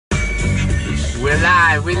We're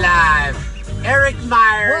live, we live. Eric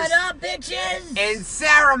Myers. What up, bitches? And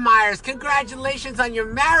Sarah Myers. Congratulations on your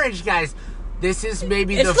marriage, guys. This is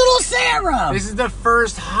maybe It's little Sarah. This is the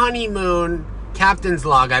first honeymoon captain's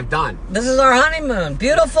log I've done. This is our honeymoon.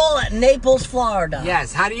 Beautiful Naples, Florida.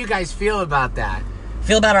 Yes, how do you guys feel about that?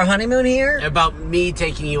 Feel about our honeymoon here? About me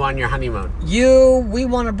taking you on your honeymoon?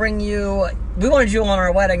 We wanted you on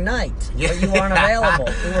our wedding night, but you weren't available.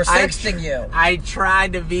 We were texting you. I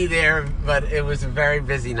tried to be there, but it was a very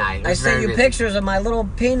busy night. I sent you pictures of my little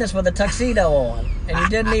penis with a tuxedo on, and you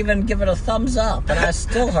didn't even give it a thumbs up, and I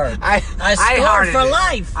still hurt. I scarred for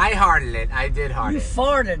life. I hearted it. I did heart it. You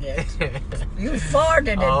farted it. You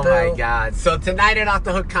farted it, oh boo. my God. So tonight at Off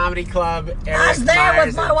the Hook Comedy Club, Eric I was there Myers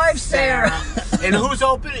with my wife, Sarah. And who's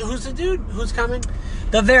open? Who's the dude? Who's coming?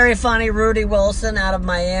 The very funny Rudy Wilson out of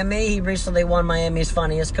Miami. He recently won Miami's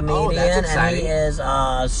Funniest Comedian. Oh, that's exciting. And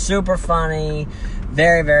he is super funny.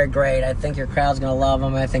 Very, very great. I think your crowd's going to love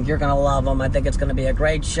him. I think you're going to love him. I think it's going to be a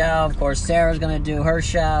great show. Of course, Sarah's going to do her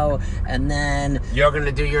show. And then you're going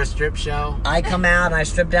to do your strip show? I come out and I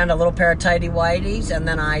strip down to a little pair of tighty whities. And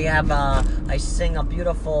then I sing a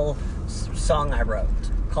beautiful song I wrote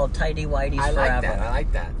called Tighty Whities Forever. I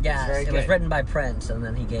like that. Yes, it was written by Prince, and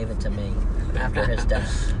then he gave it to me after his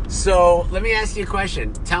death. So, let me ask you a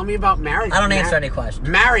question. Tell me about marriage. I don't answer any questions.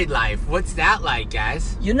 Married life. What's that like,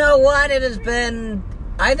 guys? You know what? It has been...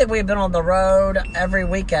 I think we've been on the road every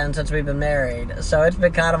weekend since we've been married. So it's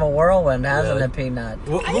been kind of a whirlwind, hasn't it, Peanut?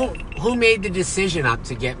 Who made the decision up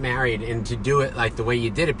to get married and to do it like the way you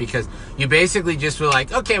did it? Because you basically just were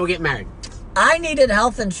like, okay, we'll get married. I needed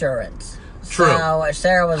health insurance. True. So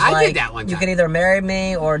Sarah was I like, did that one time. You can either marry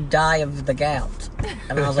me or die of the gout.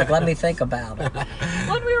 And I was like, let me think about it.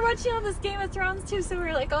 When we were watching all this Game of Thrones too, so we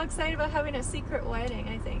were like all excited about having a secret wedding,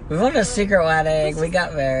 I think. We wanted a secret wedding. We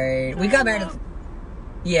got married. We got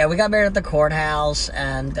married at the courthouse.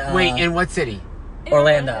 And wait, in what city?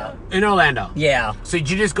 Orlando. In Orlando? Yeah. So did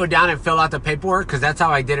you just go down and fill out the paperwork? Because that's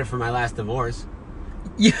how I did it for my last divorce.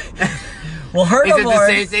 Well, her divorce... Is it the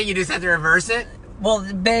same thing? You just have to reverse it?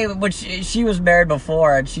 Well, babe, she was married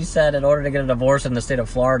before, and she said in order to get a divorce in the state of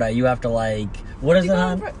Florida, you have to, what is it,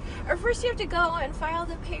 hon? Or first you have to go and file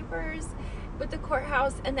the papers with the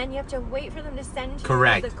courthouse, and then you have to wait for them to send you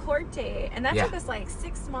the court date. And that took us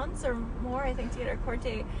 6 months or more, I think, to get our court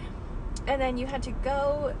date. And then you had to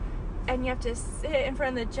go, and you have to sit in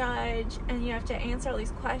front of the judge, and you have to answer all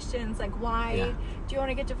these questions, like, why do you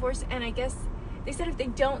want to get divorced? And I guess... they said if they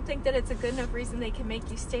don't think that it's a good enough reason, they can make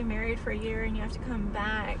you stay married for a year and you have to come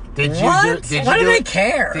back. Why do they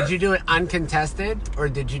care? Did you do it uncontested or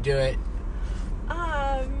did you do it?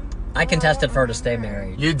 I contested for her to stay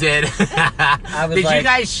married. You did. Did you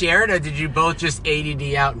guys share it or did you both just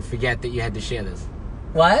ADD out and forget that you had to share this?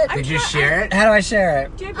 What? Did you share it? How do I share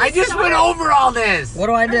it? I just went over all this. What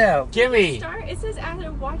do I do? Gimme. It says add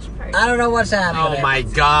a watch party. I don't know what's happening. Oh my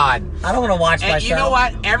God. I don't want to watch myself. You know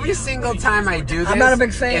what? Every single time I do this, I'm not a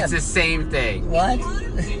big fan. It's the same thing. What?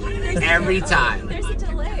 Every time. There's a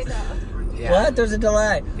delay though. Yeah. What? There's a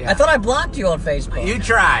delay. Yeah. I thought I blocked you on Facebook. You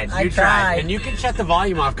tried. I tried. And you can shut the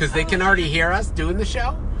volume off because they can already hear us doing the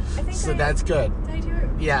show. So that's good. Did I do it?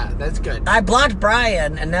 Yeah, that's good. I blocked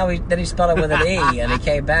Brian, and now he spelled it with an E, and he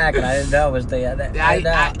came back, and I didn't know it was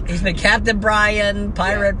the... he's been Captain Brian,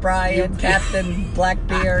 Pirate Brian, Captain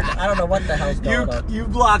Blackbeard. I don't know what the hell's going on. You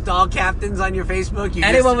blocked all captains on your Facebook?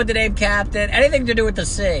 Anyone with the name Captain, anything to do with the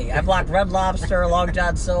sea. I blocked Red Lobster, Long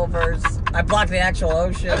John Silver's. I blocked the actual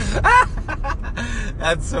ocean.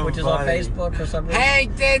 That's so Which is on Facebook for some reason. Hey,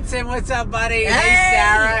 Dinson, what's up, buddy? Hey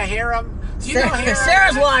Sarah, hear him.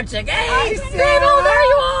 Sarah's watching. Hey, Steve, oh, there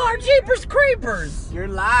you are. Jeepers Creepers. You're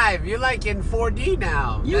live. You're like in 4D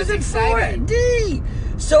now. Using 4D.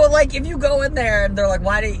 So, if you go in there and they're like,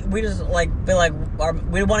 why do we just, be like,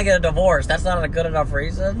 we want to get a divorce? That's not a good enough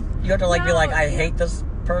reason? You have to, be like, I hate this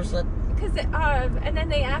person? Because, and then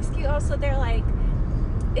they ask you also, they're like,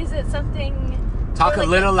 is it something... Talk a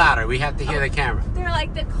little louder. We have to hear the camera. They're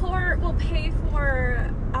like, the court will pay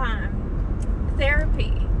for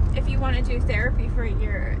therapy. If you want to do therapy for a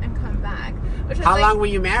year and come back. How long were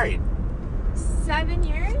you married? 7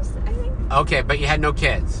 years, I think. Okay, but you had no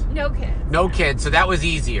kids. No kids. No kids, so that was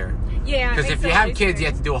easier. Yeah. Because if you have kids, you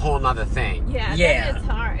have to do a whole nother thing. Yeah. It's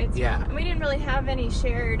hard. And we didn't really have any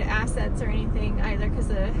shared assets or anything either because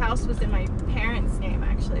the house was in my parents' name,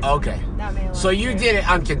 actually. So okay. That made a lot so you did it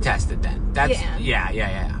uncontested then?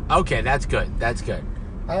 Yeah. Okay, that's good. That's good.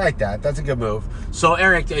 I like that. That's a good move. So,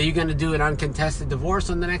 Eric, are you going to do an uncontested divorce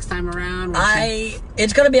on the next time around?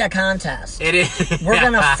 It's going to be a contest. It is. We're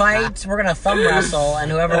going to fight. We're going to thumb wrestle, and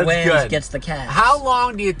whoever wins gets the cash. How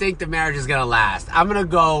long do you think the marriage is going to last? I'm going to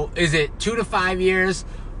go, is it 2 to 5 years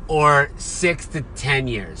or 6 to 10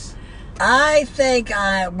 years? I think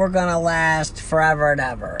we're going to last forever and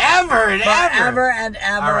ever. Forever and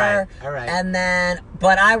ever. All right. And then,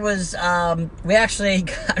 but I was, we actually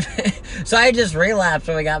got, so I just relapsed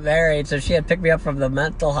when we got married. So she had picked me up from the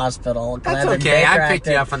mental hospital. That's okay. I picked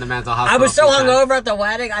you up from the mental hospital. I was so hungover at the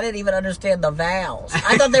wedding, I didn't even understand the vows.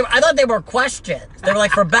 I thought they were questions. They were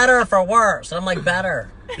like, for better or for worse. And I'm like,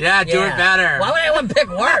 better. Yeah, do it better. Why would anyone pick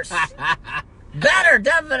worse? Better,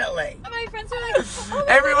 definitely. My friends are like, oh,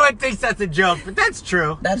 everyone thinks that's a joke, but that's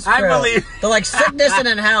true. That's true. I believe. They're like sickness and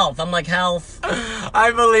in health. I'm like health.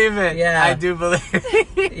 I believe it. Yeah, I do believe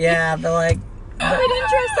it. Yeah, they're like. I didn't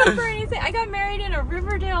dress up for anything. I got married in a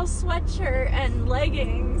Riverdale sweatshirt and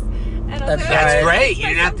leggings. And I was that's great. You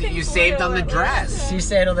didn't have to. You saved on the dress. She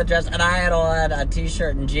saved on the dress, and I had on a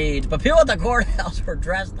t-shirt and jeans. But people at the courthouse were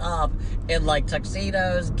dressed up in like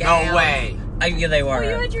tuxedos, gowns. No way. Yeah, they were. Well,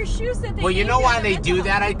 you had your shoes that they. Well, you know why they do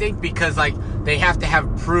that? I think because like they have to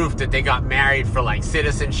have proof that they got married for like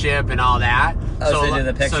citizenship and all that. Oh, so they do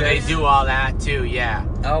the pictures? So they do all that too. Yeah.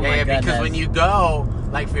 Oh my goodness. Because when you go.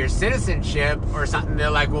 Like for your citizenship or something,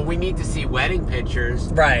 they're like, well, we need to see wedding pictures.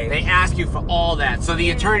 Right. They ask you for all that. So the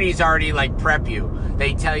attorneys already like prep you.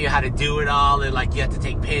 They tell you how to do it all and like you have to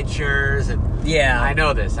take pictures and yeah. I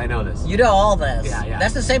know this. You know all this. Yeah.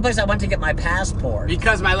 That's the same place I went to get my passport.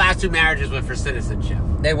 Because my last 2 marriages were for citizenship.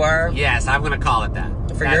 They were? Yes, I'm gonna call it that.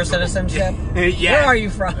 For your citizenship? Yeah. Where are you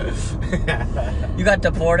from? You got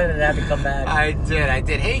deported and had to come back. I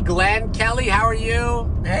did. Hey, Glenn, Kelly, how are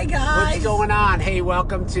you? Hey, guys. What's going on? Hey,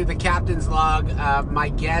 welcome to the Captain's Log. My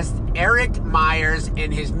guest, Eric Myers,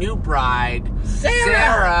 and his new bride,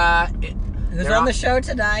 Sarah. Who's on the show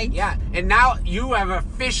tonight. Yeah, and now you have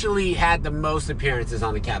officially had the most appearances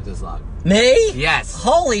on the Captain's Log. Me? Yes.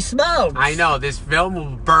 Holy smokes. I know, this film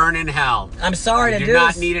will burn in hell. I'm sorry to do this. You do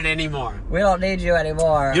not need it anymore. We don't need you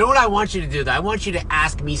anymore. You know what I want you to do, though? I want you to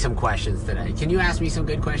ask me some questions today. Can you ask me some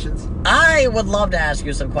good questions? I would love to ask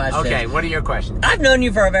you some questions. Okay, what are your questions? I've known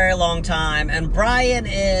you for a very long time, and Brian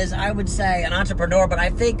is, I would say, an entrepreneur, but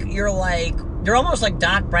I think you're almost like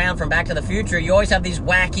Doc Brown from Back to the Future. You always have these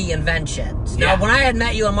wacky inventions. Yeah. Now, when I had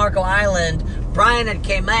met you on Marco Island, Brian had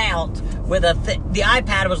came out with the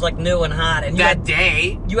iPad was like new and hot. And you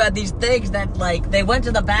had these things that like, they went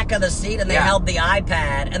to the back of the seat and they held the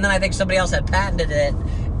iPad, and then I think somebody else had patented it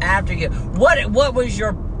after you. What was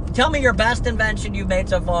tell me your best invention you've made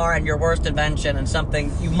so far and your worst invention and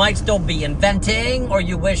something you might still be inventing or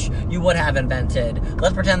you wish you would have invented.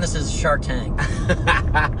 Let's pretend this is Shark Tank.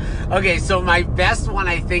 Okay, so my best one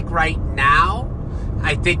I think right now,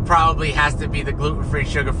 I think probably has to be the gluten-free,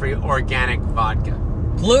 sugar-free, organic vodka.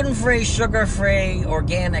 Gluten-free, sugar-free,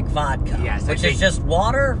 organic vodka. Yes. Which is just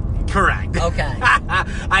water? Correct. Okay.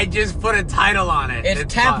 I just put a title on it.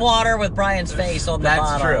 It's tap water with Brian's face on the bottle.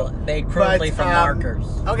 That's true. Made crudely from markers.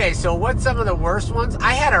 Okay, so what's some of the worst ones?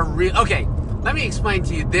 I had okay, let me explain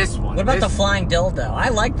to you this one. What about the flying dildo? I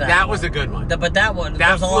like that. That was a good one. But that one...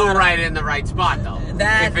 That flew right in the right spot, though.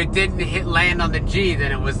 That... If it didn't land on the G,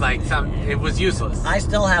 then it was like it was useless. I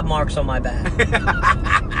still have marks on my back.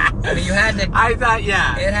 I mean, you had to... I thought,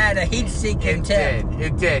 yeah. It had a heat-seeking tip.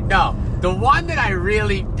 It did. No, the one that I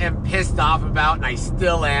really am pissed off about, and I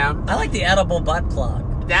still am... I like the edible butt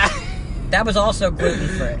plug. That was also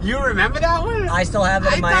gluten-free. You remember that one? I still have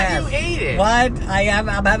it in my ass. I thought you ate it. What?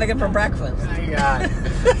 I'm having it for breakfast. Oh my God.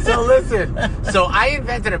 So listen. So I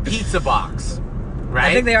invented a pizza box, right?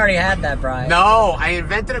 I think they already had that, Brian. No, I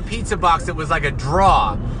invented a pizza box that was like a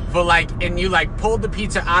draw for and you like pulled the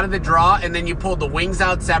pizza out of the draw and then you pulled the wings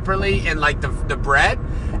out separately and like the bread.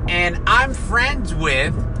 And I'm friends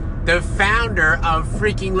with the founder of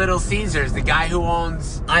freaking Little Caesars, the guy who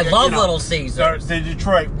owns... I love Little Caesars. The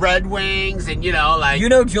Detroit Red Wings and, like... You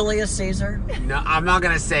know Julius Caesar? No, I'm not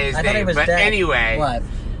going to say his name. Thought he was but dead. Anyway... What?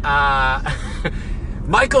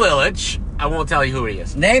 Michael Ilitch. I won't tell you who he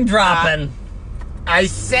is. Name dropping. I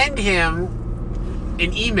send him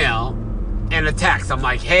an email and a text. I'm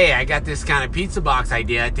like, hey, I got this kind of pizza box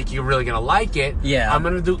idea. I think you're really going to like it. Yeah. I'm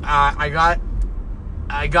going to do...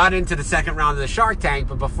 I got into the second round of the Shark Tank,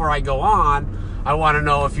 but before I go on, I want to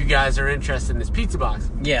know if you guys are interested in this pizza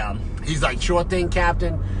box. Yeah. He's like, sure thing,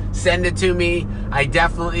 Captain. Send it to me. I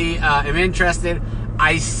definitely am interested.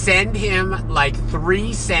 I send him like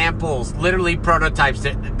 3 samples, literally prototypes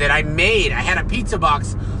that I made. I had a pizza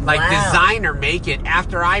box designer make it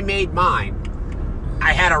after I made mine.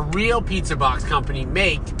 I had a real pizza box company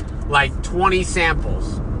make like 20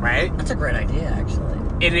 samples, right? That's a great idea, actually.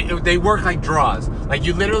 And they work like draws. Like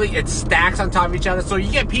you literally, it stacks on top of each other. So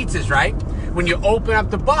you get pizzas, right? When you open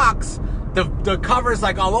up the box, the cover's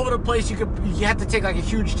like all over the place. You have to take like a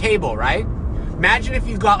huge table, right? Imagine if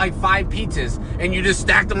you've got like 5 pizzas and you just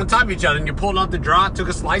stacked them on top of each other and you pulled out the draw, took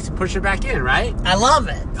a slice and pushed it back in, right? I love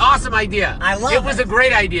it. Awesome idea. I love it. It was a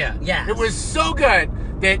great idea. Yeah. It was so good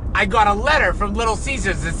that I got a letter from Little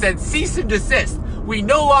Caesars that said, cease and desist. We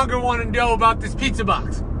no longer want to know about this pizza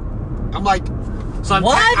box. I'm like, so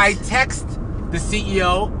I text the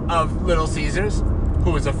CEO of Little Caesars,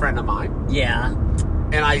 who is a friend of mine. Yeah.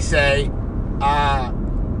 And I say,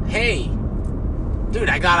 hey, dude,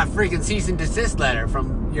 I got a freaking cease and desist letter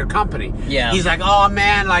from your company. Yeah. He's like, oh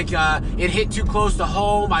man, like, it hit too close to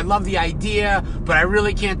home. I love the idea, but I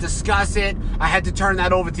really can't discuss it. I had to turn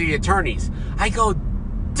that over to the attorneys. I go,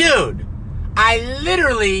 dude, I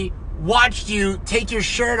literally watched you take your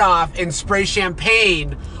shirt off and spray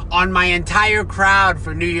champagne on my entire crowd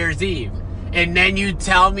for New Year's Eve. And then you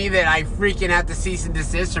tell me that I freaking have to cease and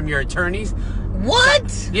desist from your attorneys? What?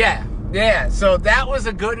 So, yeah. So that was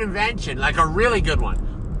a good invention, like a really good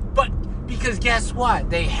one. But because guess what?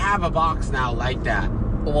 They have a box now like that.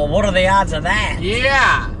 Well, what are the odds of that?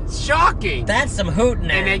 Yeah, shocking. That's some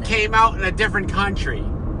hootenanny. And it came out in a different country.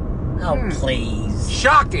 Oh, please.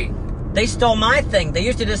 Shocking. They stole my thing. They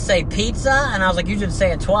used to just say pizza, and I was like, you should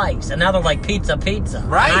say it twice. And now they're like, pizza.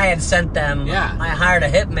 Right. And I had sent them, I hired a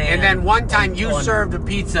hitman. And then one time you served a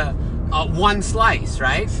pizza, one slice,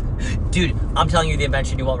 right? Dude, I'm telling you the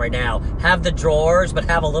invention you want right now. Have the drawers, but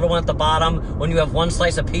have a little one at the bottom when you have one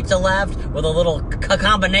slice of pizza left with a little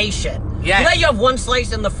combination. Yeah. You know you have one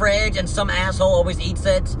slice in the fridge and some asshole always eats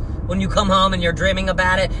it when you come home and you're dreaming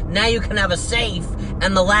about it? Now you can have a safe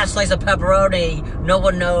and the last slice of pepperoni, no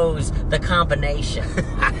one knows the combination.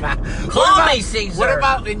 Call me, Caesar. What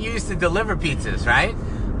about when you used to deliver pizzas, right?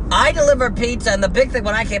 I delivered pizza, and the big thing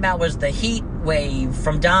when I came out was the heat wave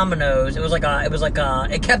from Domino's.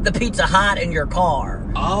 It kept the pizza hot in your car.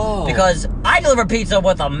 Oh. Because I delivered pizza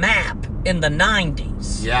with a map in the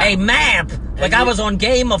 90s. Yeah. A map. Like I was on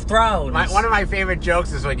Game of Thrones. One of my favorite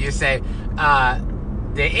jokes is when you say,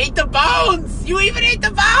 they ate the bones! You even ate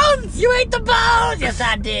the bones! You ate the bones! Yes,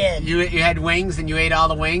 I did. You had wings and you ate all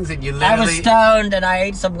the wings and you literally... I was stoned and I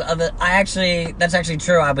ate some of it. That's actually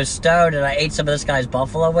true. I was stoned and I ate some of this guy's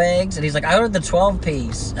buffalo wings. And he's like, I ordered the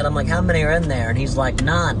 12-piece. And I'm like, how many are in there? And he's like,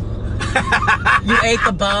 none. You ate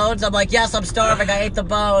the bones? I'm like, yes, I'm starving. I ate the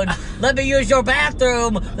bones. Let me use your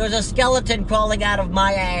bathroom. There's a skeleton crawling out of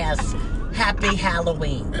my ass. Happy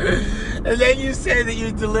Halloween. And then you say that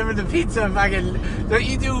you delivered the pizza fucking... Don't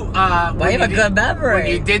you do... Well, I have a good memory.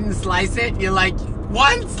 When you didn't slice it, you're like,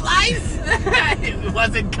 one slice? It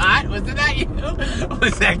wasn't cut? Wasn't that you?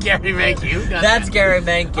 Was that Gary Mankiw? That's Gary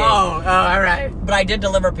Mankiw. Oh, all right. But I did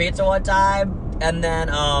deliver pizza one time. And then,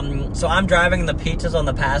 so I'm driving, the pizza's on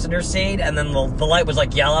the passenger seat, and then the light was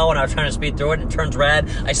like yellow, and I was trying to speed through it, and it turns red.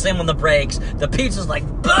 I slam on the brakes. The pizza's like,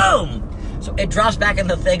 boom! So it drops back in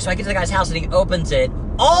the thing, so I get to the guy's house, and he opens it.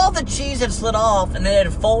 All the cheese had slid off, and then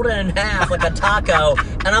it had folded in half like a taco.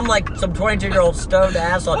 And I'm like some 22-year-old stoned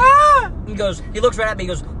asshole. Ah! He looks right at me, he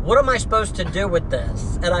goes, what am I supposed to do with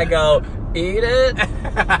this? And I go, eat it.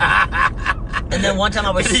 And then one time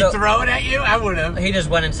I was Did he throw it at you? I would have. He just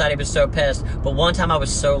went inside. He was so pissed. But one time I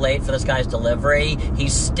was so late for this guy's delivery.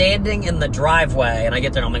 He's standing in the driveway, and I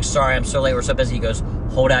get there, and I'm like, sorry, I'm so late. We're so busy. He goes,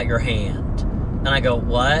 hold out your hand. And I go,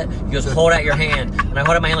 what? He goes, hold out your hand. And I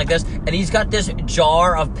hold out my hand like this, and he's got this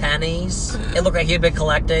jar of pennies. It looked like he'd been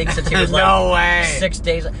collecting since he was like no way. 6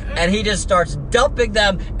 days. And he just starts dumping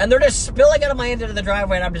them, and they're just spilling out of my hand into the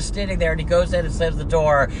driveway, and I'm just standing there, and he goes in and slams the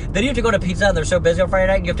door. Then you have to go to Pizza Hut, and they're so busy on Friday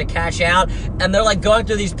night, and you have to cash out, and they're like going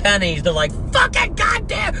through these pennies. They're like, fucking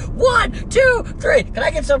goddamn, 1, 2, 3, can I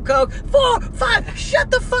get some Coke? 4, 5, shut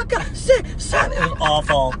the fuck up, 6, 7. It was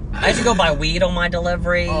awful. I used to go buy weed on my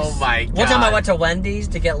deliveries. Oh my God. One time I went to Wendy's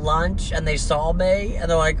to get lunch, and they saw me, and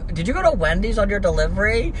they're like, did you go to Wendy's on your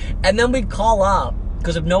delivery? And then we'd call up,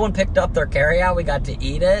 because if no one picked up their carryout, we got to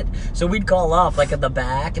eat it. So we'd call up, like, in the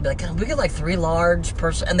back, and be like, can we get, like, 3 large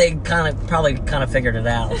person? And they probably figured it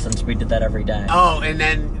out, since we did that every day. Oh, and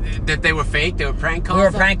then that they were fake? They were prank calls? We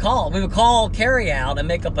were prank called. We would call carryout and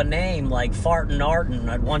make up a name, like Fartin' Artin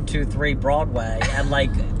at 123 Broadway, and,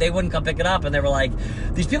 like, they wouldn't come pick it up, and they were like,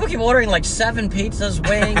 these people keep ordering, like, 7 pizzas,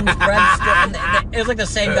 wings, breadsticks, it was, like, the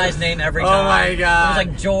same guy's name every time. Oh, my God. It was,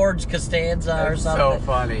 like, George Costanza or something. So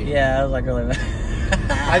funny. Yeah, it was, like, really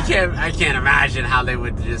I can't imagine how they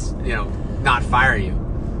would just, not fire you.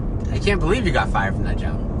 I can't believe you got fired from that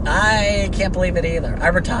job. I can't believe it either. I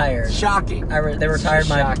retired. Shocking. They retired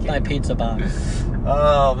my pizza box.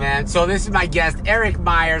 Oh, man. So this is my guest, Eric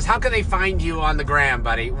Myers. How can they find you on the gram,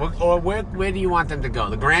 buddy? Or where do you want them to go?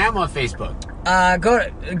 The gram or Facebook? Go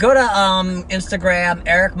to Instagram,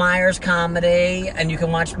 Eric Myers Comedy, and you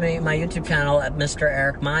can watch my YouTube channel at Mr.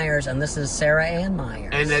 Eric Myers, and this is Sarah Ann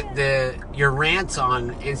Myers. And your rants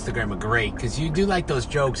on Instagram are great, because you do like those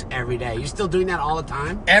jokes every day. You still doing that all the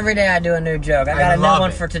time? Every day I do a new joke. I got a new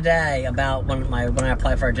one for today about when I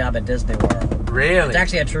applied for a job at Disney World. Really? It's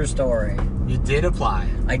actually a true story. You did apply.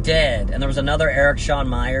 I did, and there was another Eric Sean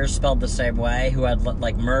Myers, spelled the same way, who had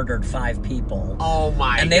like murdered 5 people. Oh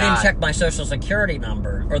my God! And they didn't check my social security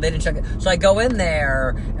number, or they didn't check it. So I go in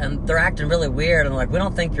there, and they're acting really weird, and they're like, "We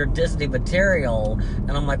don't think you're Disney material."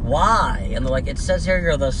 And I'm like, "Why?" And they're like, "It says here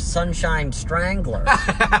you're the Sunshine Strangler."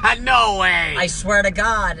 No way! I swear to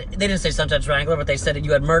God, they didn't say Sunshine Strangler, but they said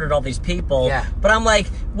you had murdered all these people. Yeah. But I'm like,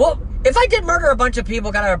 what? If I did murder a bunch of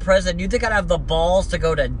people, got out of prison, you think I'd have the balls to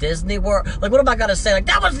go to Disney World? Like, what am I gonna say? Like,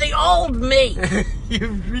 that was the old me.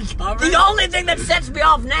 You've recovered? The only thing that sets me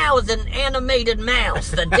off now is an animated mouse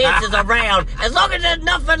that dances around. As long as there's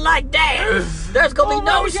nothing like that, there's gonna be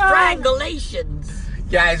no strangulations.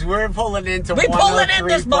 Guys, we're pulling into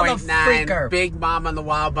 103.9 Big Mama and the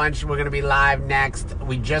Wild Bunch. We're going to be live next.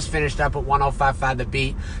 We just finished up at 105.5 The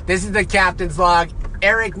Beat. This is the Captain's Log.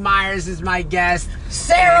 Eric Myers is my guest.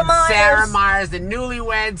 Sarah Myers, the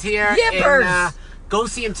newlyweds here. Yippers. And, go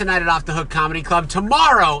see him tonight at Off the Hook Comedy Club.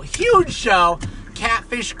 Tomorrow, huge show.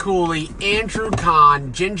 Catfish Cooley, Andrew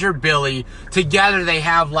Kahn, Ginger Billy. Together they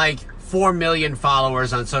have like 4 million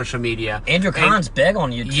followers on social media. Andrew Kahn's big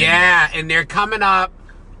on YouTube. Yeah, and they're coming up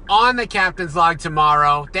on the Captain's Log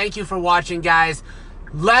tomorrow. Thank you for watching, guys.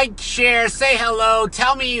 Like, share, say hello,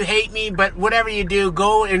 tell me you hate me, but whatever you do,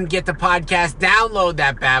 go and get the podcast, download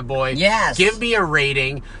that bad boy. Yes. Give me a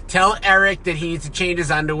rating. Tell Eric that he needs to change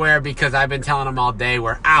his underwear, because I've been telling him all day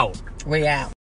we're out. We out.